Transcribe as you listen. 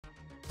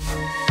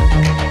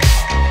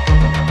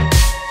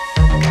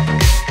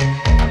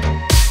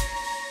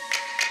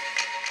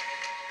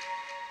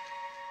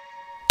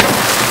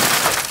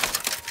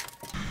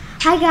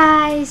Hi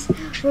guys,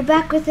 we're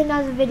back with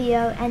another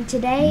video, and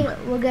today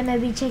we're gonna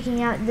be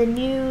checking out the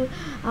new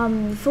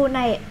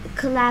Fortnite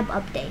collab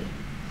update,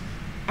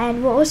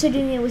 and we're also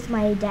doing it with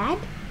my dad.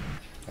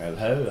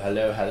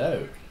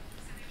 Hello.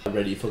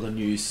 Ready for the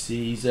new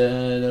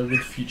season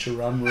with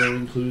Futurama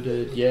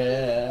included,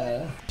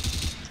 yeah.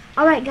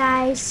 Alright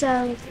guys,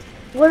 so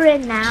we're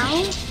in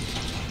now,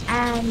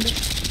 and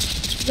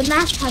the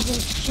map hasn't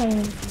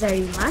changed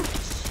very much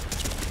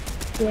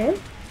here.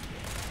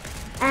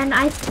 And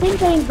I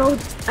think I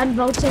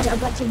unvoted a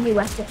bunch of new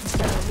weapons,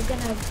 so we're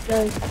gonna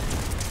go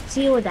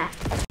see all that.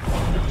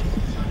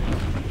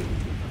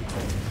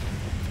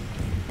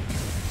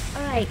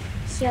 Alright,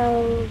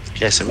 so...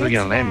 Yeah, so we're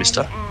gonna land,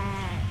 mister.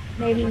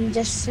 Maybe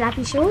just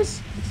Slappy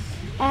Shores.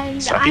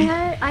 And Slappy?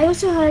 I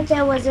also heard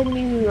there was a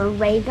new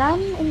ray gun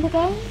in the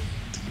game.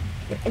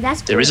 That's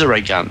cool. There is a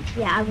ray gun.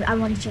 Yeah, I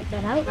want to check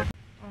that out.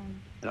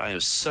 And I am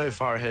so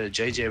far ahead of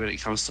JJ when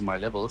it comes to my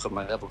level. Look at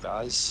my level,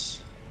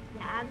 guys.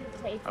 Yeah, I haven't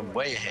played. I'm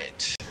way ahead.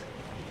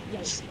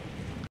 Yes.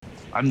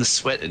 I'm the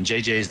sweat and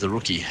JJ is the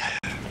rookie.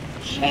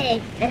 Hey.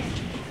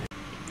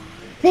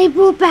 They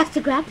brought back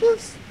the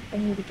grapples? I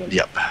need to get it.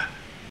 Yep.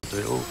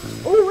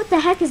 Oh, what the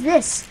heck is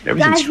this?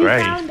 Everything's Guys, we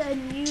great. found a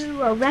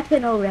new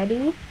weapon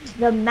already.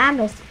 The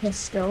mammoth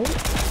pistol.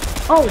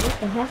 Oh, what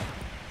the heck?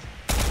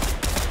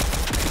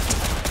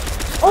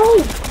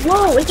 Oh,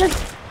 whoa,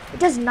 it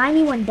does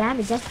 91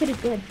 damage. That's pretty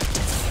good.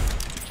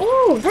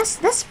 Oh,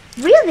 that's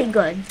really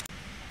good.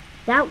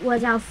 That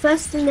was our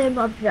first limb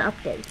of the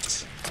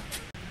update.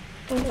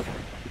 Oh look,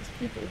 it's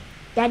people.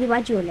 Daddy,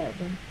 why'd you alert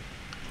them?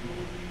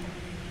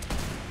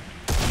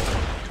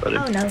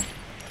 Oh no.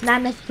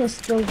 Mammoth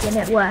pistol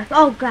didn't work.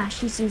 Oh gosh,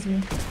 he sees me.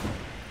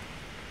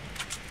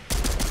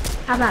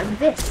 How about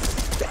this?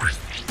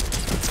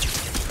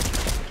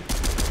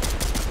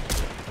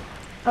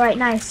 Alright,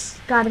 nice.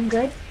 Got him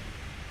good.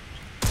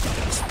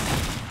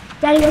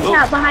 Daddy, watch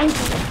out behind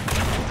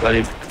you. Got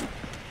him.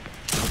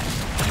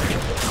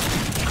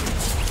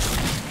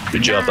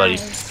 Good job, buddy.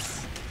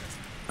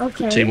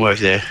 Okay. Teamwork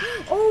there.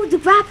 Oh, the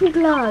grapple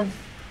glove.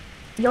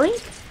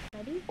 Yoink.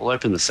 Ready? I'll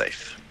open the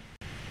safe.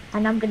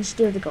 And I'm gonna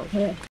steal the gold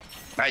here.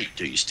 Hey,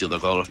 don't you steal the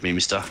gold off me,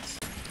 mister.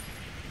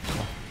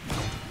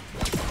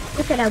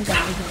 Look at our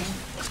guy here.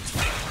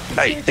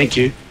 Hey, thank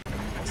you.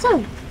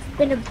 So,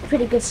 been a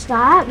pretty good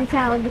start. We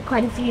found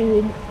quite a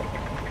few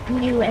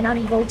new and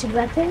unvaulted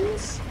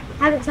weapons.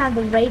 Haven't found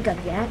the ray gun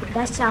yet.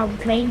 That's our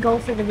main goal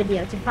for the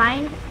video, to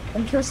find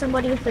and kill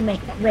somebody with the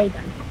ray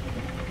gun.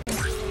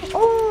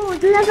 Oh,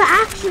 the lever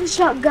action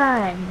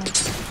shotgun.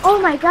 Oh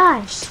my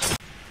gosh.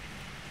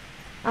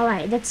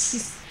 Alright, let's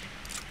just...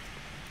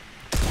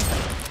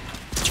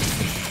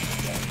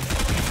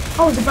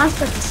 Oh, the bus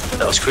got destroyed.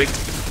 That was quick.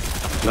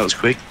 That was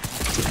quick.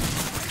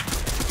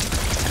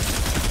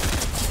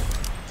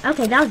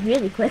 Okay, that was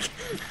really quick.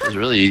 That was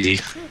really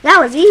easy. That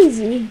was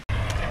easy.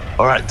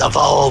 Alright, the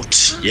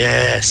vault.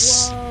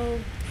 Yes. Whoa.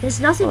 There's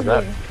nothing What's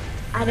that? here,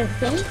 I don't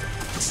think.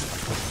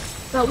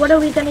 But what are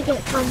we gonna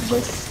get from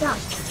this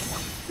stuff?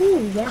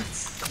 Ooh,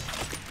 yes.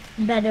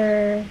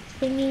 Better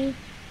thingy.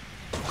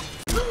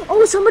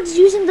 Oh, someone's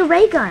using the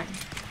ray gun.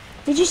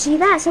 Did you see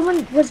that?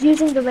 Someone was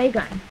using the ray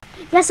gun.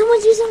 Yeah,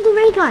 someone's using the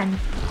ray gun.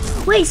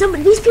 Wait,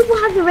 these people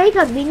have the ray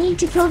gun. We need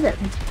to kill them.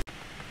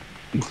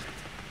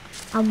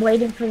 I'm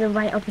waiting for the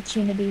right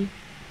opportunity.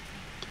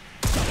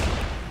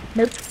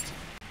 Nope.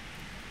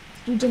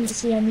 You didn't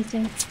see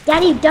anything.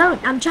 Daddy,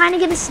 don't! I'm trying to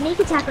get a sneak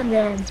attack on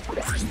them.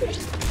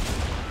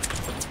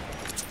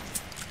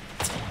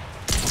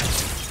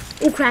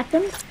 You cracked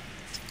them?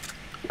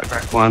 I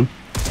cracked one.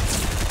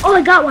 Oh,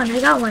 I got one.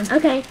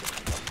 Okay.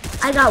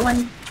 I got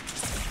one.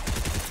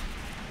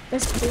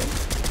 That's cool.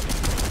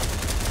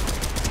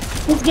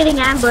 He's getting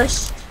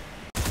ambushed.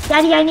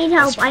 Daddy, I need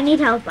help. I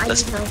need help. You're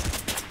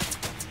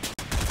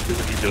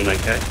doing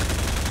okay?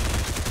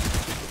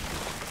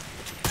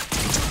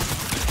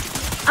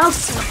 Oh,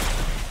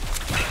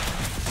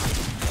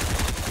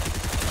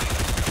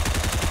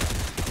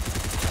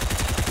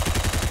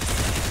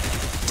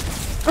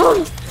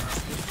 oh!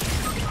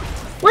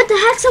 What the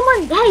heck?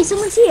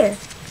 Someone's here.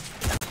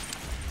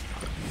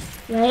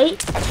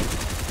 Wait.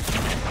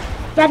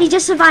 Daddy,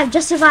 just survive.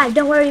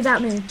 Don't worry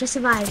about me. Just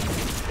survive.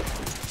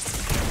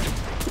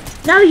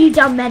 No, you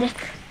dumb medic.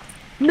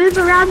 Move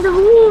around the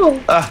wall.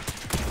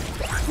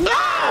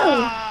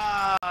 No!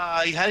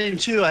 I had him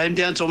too. I had him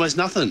down to almost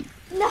nothing.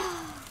 No.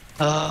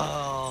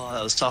 Oh,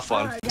 that was a tough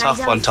one. Guys,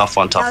 Tough one.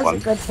 That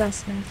was a good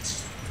first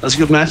match. That was a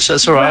good match.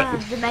 That's all right.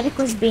 Yeah, the medic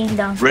was being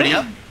done. Ready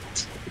up?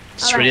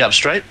 Just ready up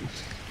straight.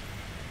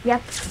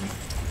 Yep.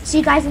 See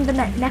you guys in the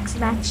next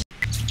match.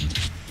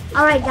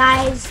 Alright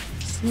guys,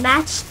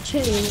 match 2.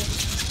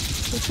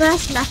 The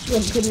first match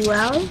went pretty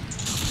well,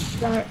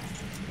 but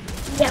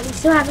yeah, we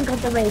still haven't got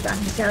the ray gun,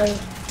 so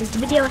this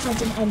video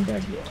hasn't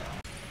ended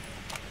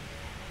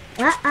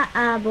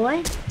yet.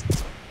 Boy.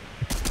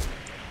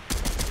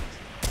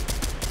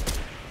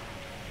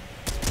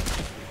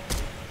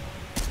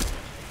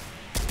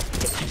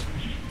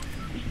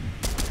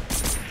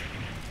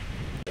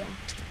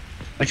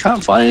 I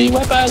can't find any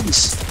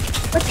weapons.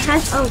 What the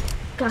heck? Oh,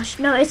 gosh,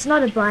 no, it's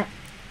not a butt.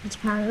 It's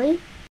apparently.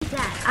 Yeah,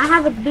 I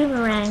have a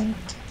boomerang,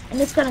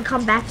 and it's gonna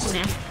come back to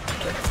me.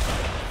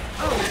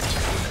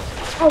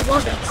 Oh,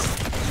 well,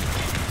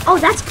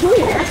 that's cool.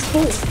 That's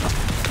cool.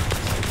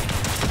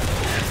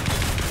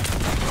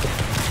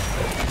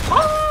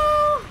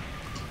 Oh,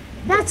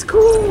 that's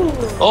cool.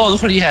 Oh,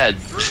 look what he had.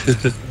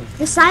 The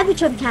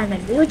Cybertron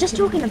cannon. We were just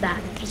talking about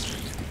it.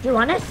 You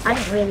want it? I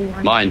don't really want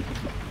it. Mine.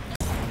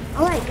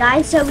 Alright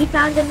guys, so we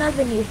found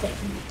another new thing.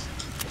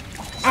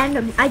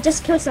 And I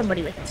just killed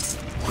somebody with it.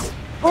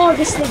 Oh,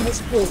 this thing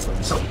is cool.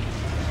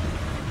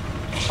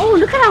 Oh,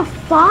 look at how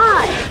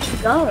far it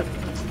can go.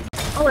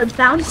 Oh, it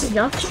bounces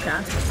off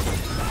stuff.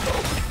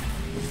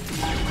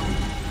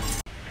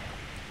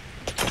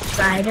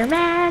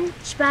 Spider-Man,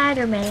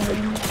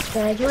 Spider-Man,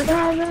 said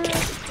whatever,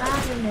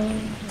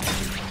 Spider-Man.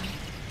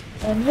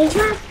 And his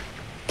rap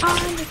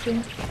on the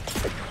tree.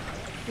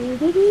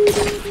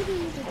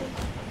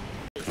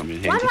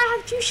 Why do I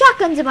have 2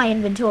 shotguns in my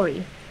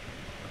inventory?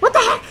 What the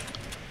heck?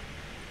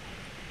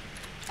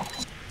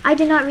 I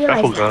did not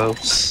realize that.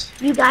 Girls.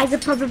 You guys are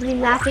probably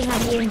laughing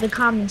at me in the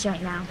comments right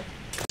now.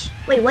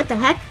 Wait, what the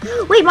heck?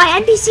 Wait, my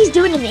NPC's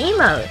doing an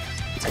emote.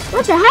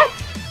 What the heck?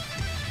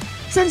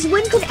 Since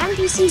when could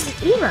NPCs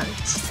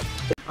emote?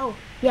 Oh,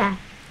 yeah.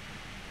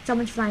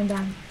 Someone's flying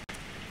down.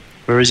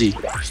 Where is he?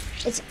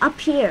 It's up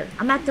here.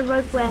 I'm at the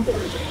rope where...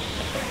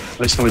 Oh,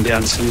 he's coming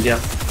down, he's coming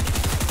down.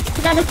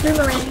 You got a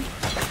boomerang.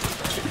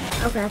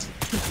 Okay.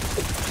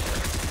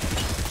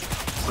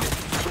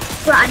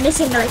 Bro, I'm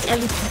missing like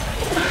everything.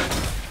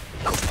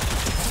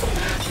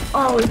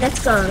 Oh, let's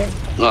go.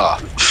 Ah.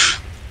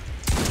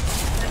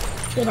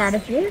 Get out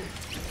of here.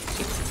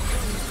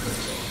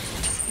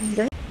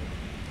 Good.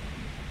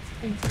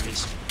 There he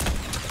is.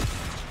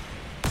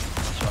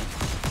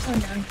 Oh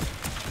no.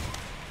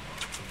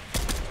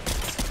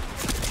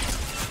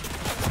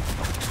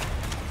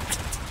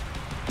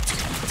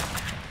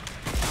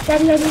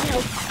 Daddy, I need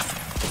help.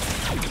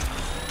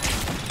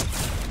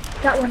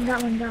 Got one.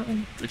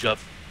 Good job.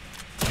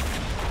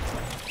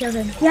 Killed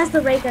him. He has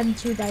the ray gun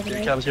too, by the Here way.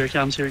 he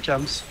comes, here he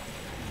comes.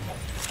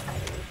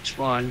 He's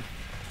flying.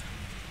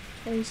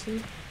 Where is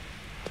he?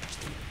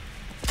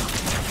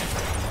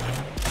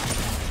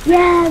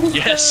 Yeah, let's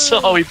Yes! go.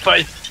 Oh, we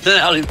both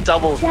nailed him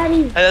double.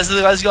 Daddy. Hey, that's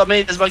the guy's got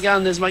me. There's my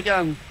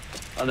gun.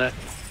 Oh no.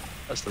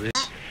 That's the this.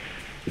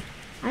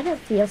 I don't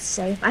feel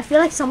safe. I feel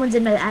like someone's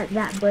in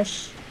that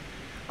bush.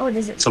 Oh,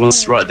 there's it.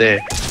 Someone's right there.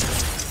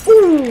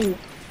 Ooh.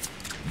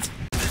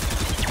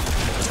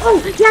 Oh,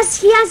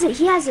 yes, he has it.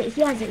 He has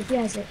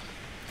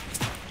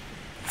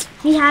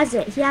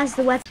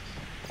the weapon.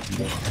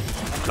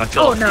 I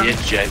fell Oh, off no. the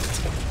edge, Jay.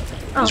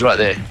 Oh. He's right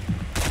there.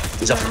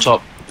 He's up the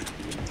top.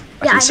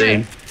 I Yeah, can I see know.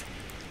 him.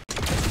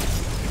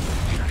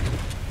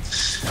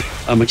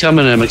 I'm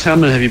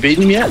coming. Have you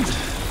beaten him yet?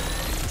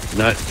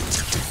 No.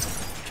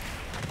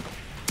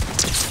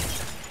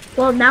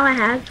 Well, now I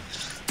have.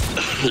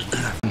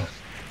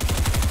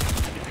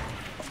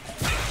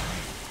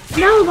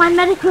 No, my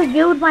medic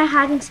revealed my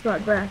hiding spot,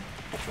 bruh.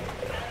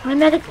 My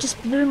medic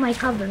just blew my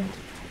cover.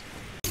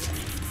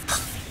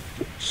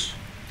 Shh.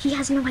 He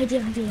has no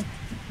idea I'm here.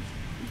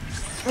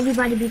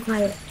 Everybody be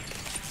quiet.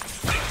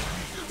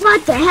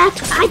 What the heck?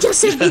 I just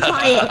said be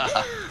quiet.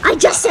 I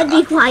just said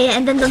be quiet,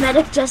 and then the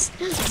medic just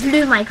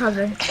blew my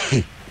cover.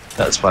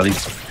 That's funny.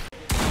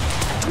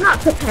 I'm not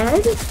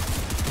prepared.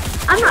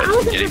 I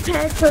wasn't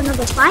prepared for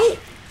another fight.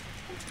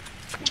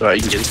 It's alright,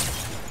 you can get it.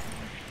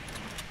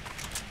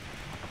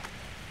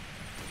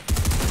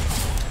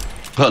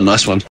 Oh,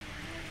 nice one.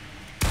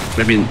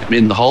 Maybe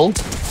in the hole?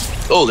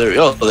 Oh, there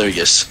he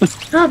is.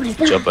 Oh my god.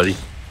 Good job, buddy.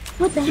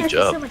 What the heck? There's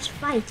job. so much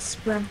fights,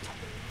 bruh.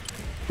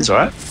 It's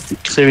alright.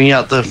 Clearing it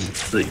out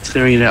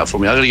for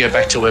me. I gotta go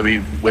back to where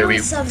we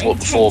Some fought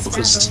before intense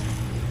because battle.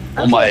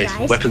 all Okay, my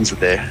guys. weapons are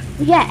there.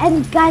 Yeah,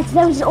 and guys,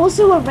 there was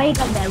also a ray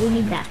gun there. We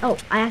need that. Oh,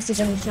 I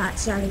accidentally shot.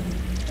 Sorry,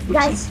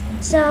 guys.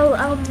 So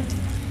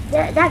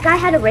that guy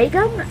had a ray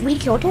gun. We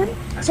killed him.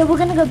 So we're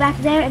gonna go back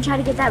there and try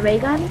to get that ray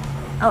gun.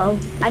 Uh oh,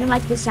 I don't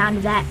like the sound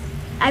of that.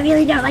 I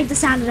really don't like the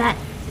sound of that.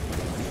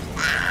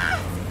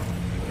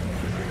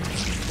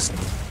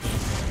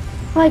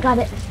 Oh, I got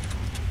it.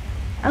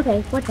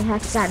 Okay, what the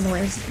heck's that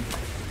noise?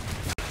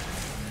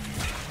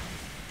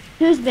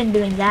 Who's been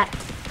doing that?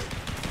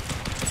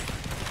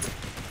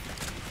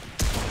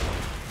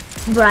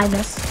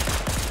 Brightness.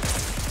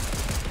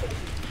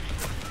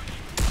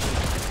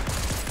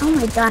 Oh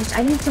my gosh,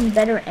 I need some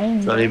better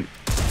aim. Got him.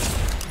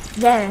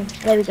 There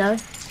we go.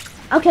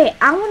 Okay,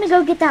 I want to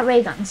go get that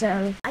ray gun,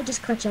 so I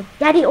just clutch up.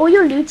 Daddy, all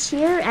your loot's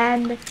here,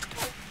 and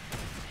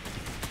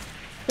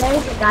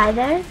there's a guy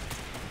there.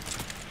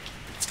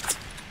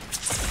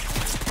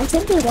 I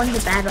think they won the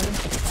battle.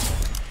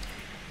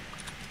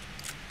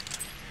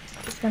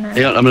 Just gonna...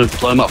 Hang on, I'm gonna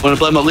blow him up.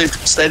 Luke.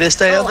 Stay there,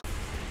 stay up.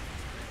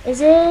 Is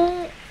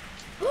it?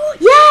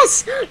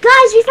 Yes!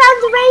 Guys, we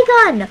found the ray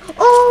gun!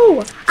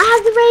 Oh! I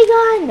have the ray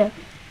gun!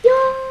 Yo!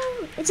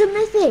 It's a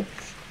mythic!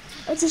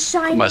 It's a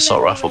shiny My assault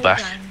metal rifle ray back.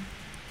 gun.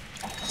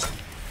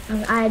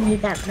 I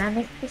need that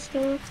manic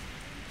pistol.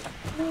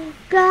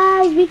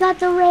 Guys, we got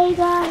the ray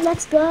gun.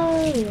 Let's go.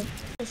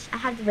 I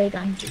have the ray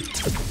gun.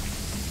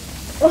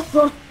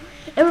 Oh,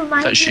 it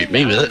reminds Don't shoot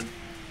me with it.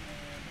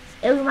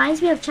 It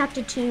reminds me of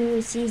Chapter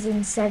 2,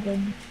 Season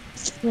 7,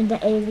 when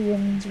the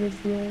aliens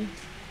revealed,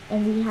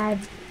 and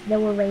there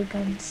were ray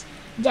guns.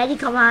 Daddy,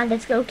 come on,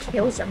 let's go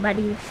kill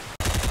somebody.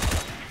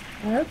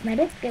 Oh,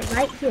 medic, get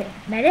right here.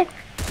 Medic,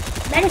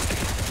 medic.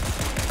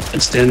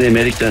 Don't stand there,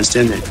 medic. Don't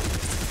stand there.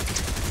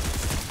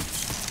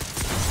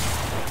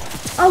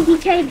 Oh, he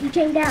came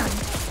down.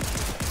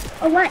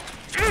 Oh, what?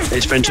 Ah,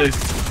 There's friend too.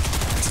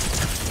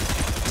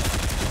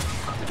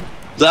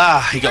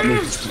 Ah, he got me.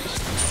 It's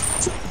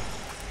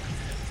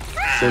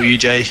all you,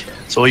 Jay.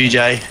 It's all you,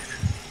 Jay.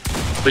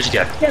 Where'd you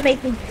go? Don't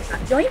make me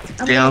joint.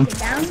 I'm Down. gonna get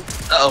down.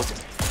 Uh oh.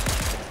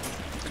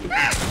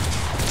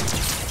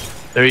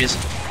 There he is.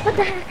 What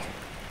the heck?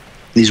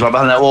 He's right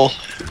behind that wall.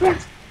 Yeah.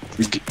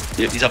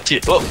 He's up to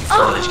you. Oh,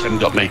 he came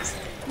and got me.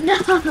 No.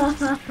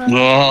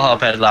 Oh,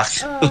 bad luck.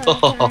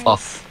 Oh,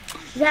 nice.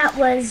 That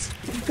was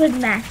a good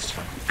match.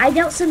 I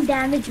dealt some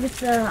damage with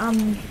the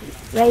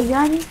ray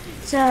gun,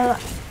 so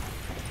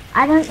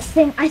I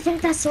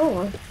think that's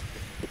all.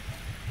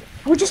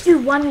 We'll just do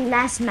one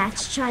last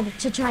match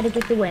to try to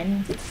get the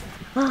win.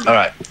 Oh. All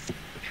right.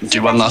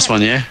 Do one last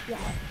one, yeah? Yeah.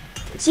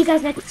 See you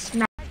guys next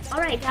match.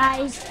 Alright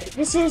guys,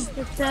 this is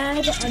the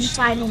third and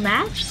final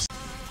match.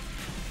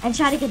 And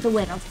try to get the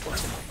win, of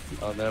course.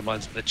 Oh, no,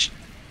 mine's glitch.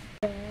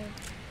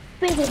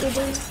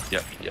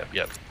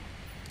 Yep.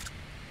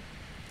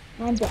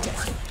 And dead.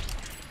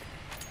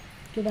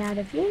 Get out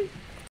of here.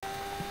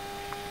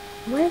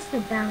 Where's the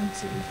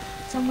bounty?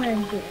 Somewhere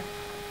in here.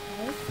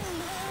 Okay.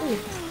 Ooh,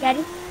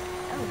 Daddy?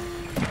 Oh.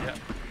 Yep.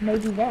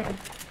 Maybe there.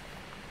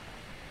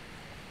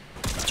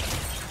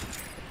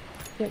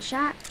 Get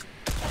shot.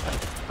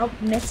 Oh,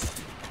 missed.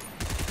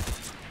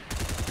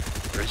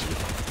 Where is he?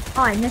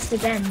 Oh, I missed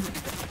again.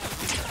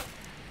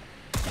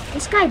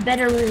 This guy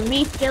better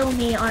refill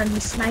me on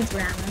the sniper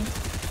ammo.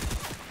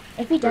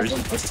 If he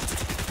doesn't, it's...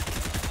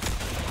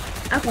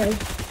 Okay.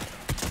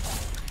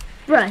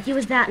 Bruh, he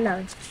was that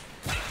low.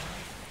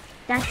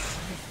 That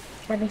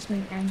makes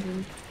me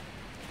angry.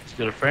 Has he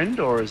got a friend,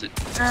 or is it?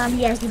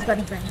 Yes, he's got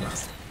a friend.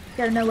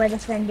 Don't know where the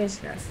friend is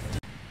though.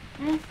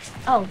 Okay.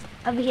 Oh,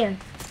 over here.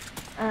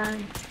 A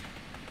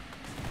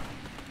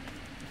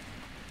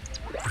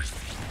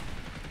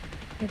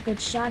good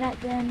shot at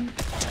them.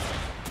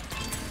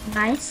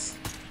 Nice.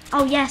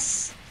 Oh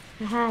yes!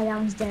 Haha, that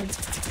one's dead.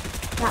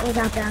 That was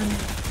out down.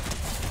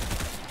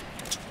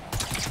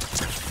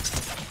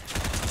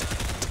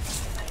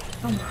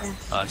 Oh my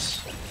gosh.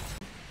 Nice.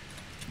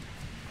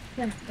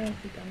 Yeah, there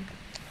we go.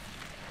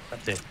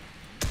 Up there.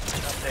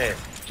 Up there.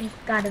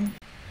 Got him.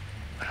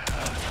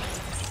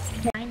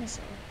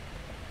 Dinosaur.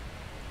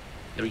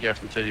 There we go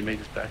from 30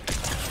 meters back.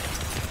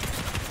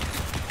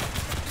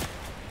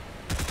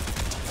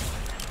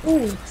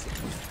 Ooh,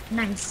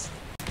 nice.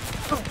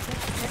 Oh,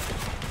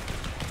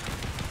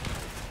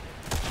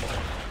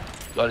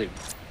 Got him.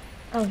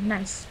 oh,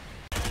 nice.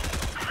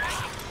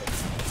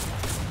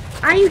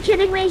 Are you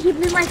kidding me? He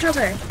blew my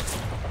cover.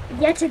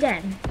 Yet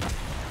again.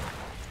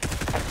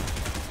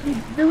 He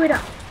blew it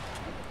up.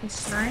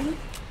 This time.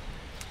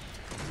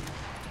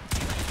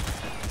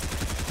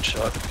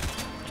 Shot.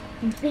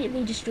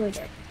 Completely destroyed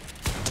it.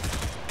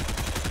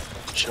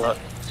 Shot.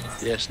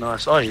 Yes,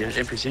 nice. Oh, yeah,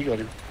 NPC got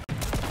him.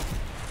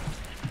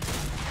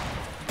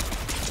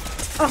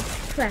 Oh,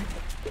 crap.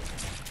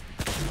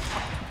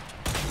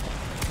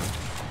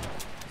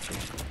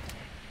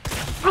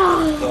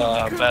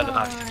 Oh, bad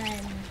luck.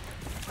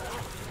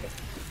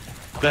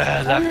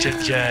 Bad luck to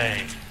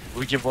Jay.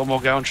 We give one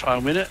more go and try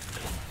and win it?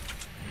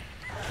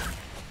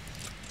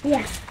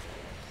 Yeah.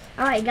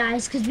 Alright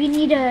guys, because we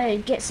need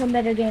to get some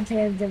better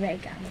gameplay of the ray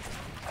gun.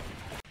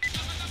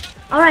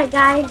 Alright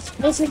guys,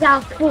 this is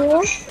our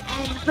fourth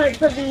and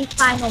hopefully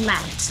final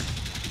match.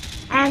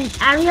 And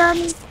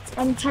Arion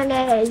and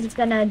Kele is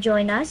gonna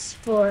join us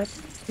for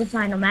the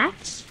final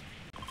match.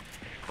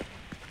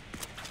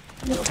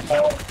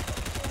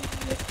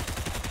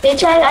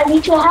 Bitch, I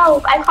need your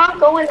help. I can't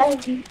go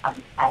alone.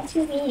 I'm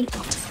too weak.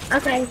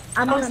 Okay,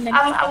 I'm coming.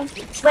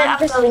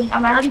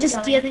 I'm I'm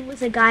just dealing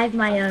with a guy of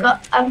my own.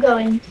 I'm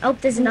going. Oh,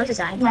 there's another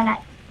guy. I'm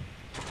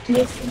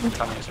Coming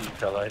to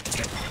fellow.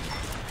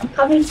 I'm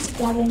coming to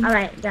Gavin.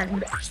 Alright,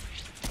 done.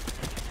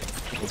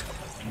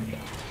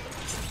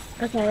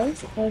 Okay,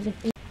 there's a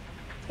few.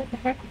 What the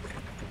heck?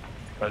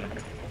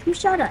 Who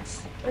shot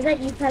us? Was that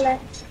you, Pele?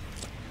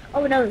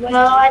 Oh no, it wasn't.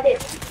 No, I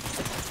didn't.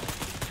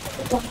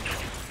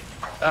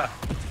 Ah.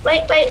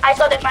 Wait, I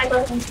got it, my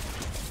brother.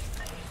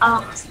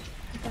 I'm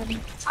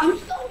still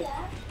there.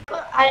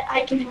 But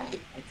I can help.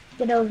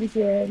 Get over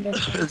here.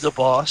 The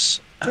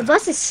boss. The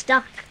bus is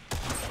stuck.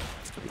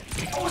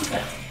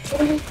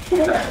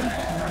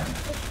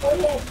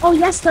 Oh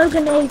yes, throw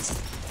grenades.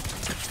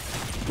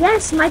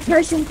 Yes, my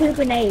person threw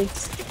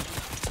grenades.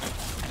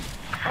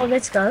 Oh,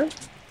 let's go.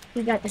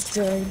 We got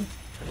destroyed.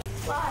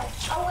 Why?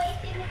 I'll wait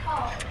in the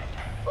car.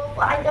 Well,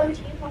 I don't use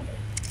my...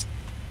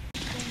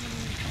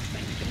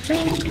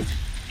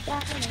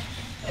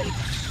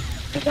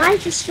 Why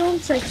is the storm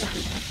so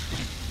fast?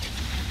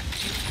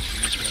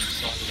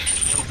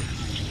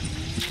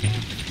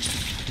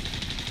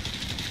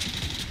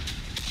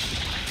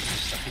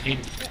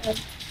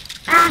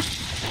 Ah!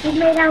 We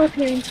made our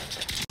appearance.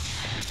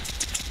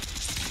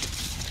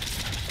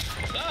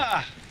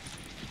 Ah!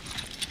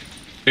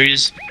 There he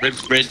is. Red.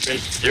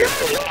 There.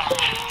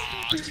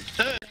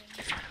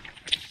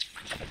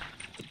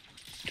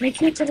 Make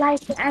sure to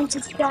like and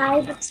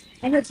subscribe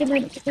and hit the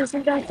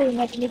notification bell so you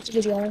never miss a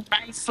video.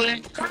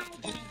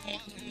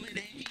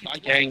 Bye,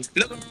 gang.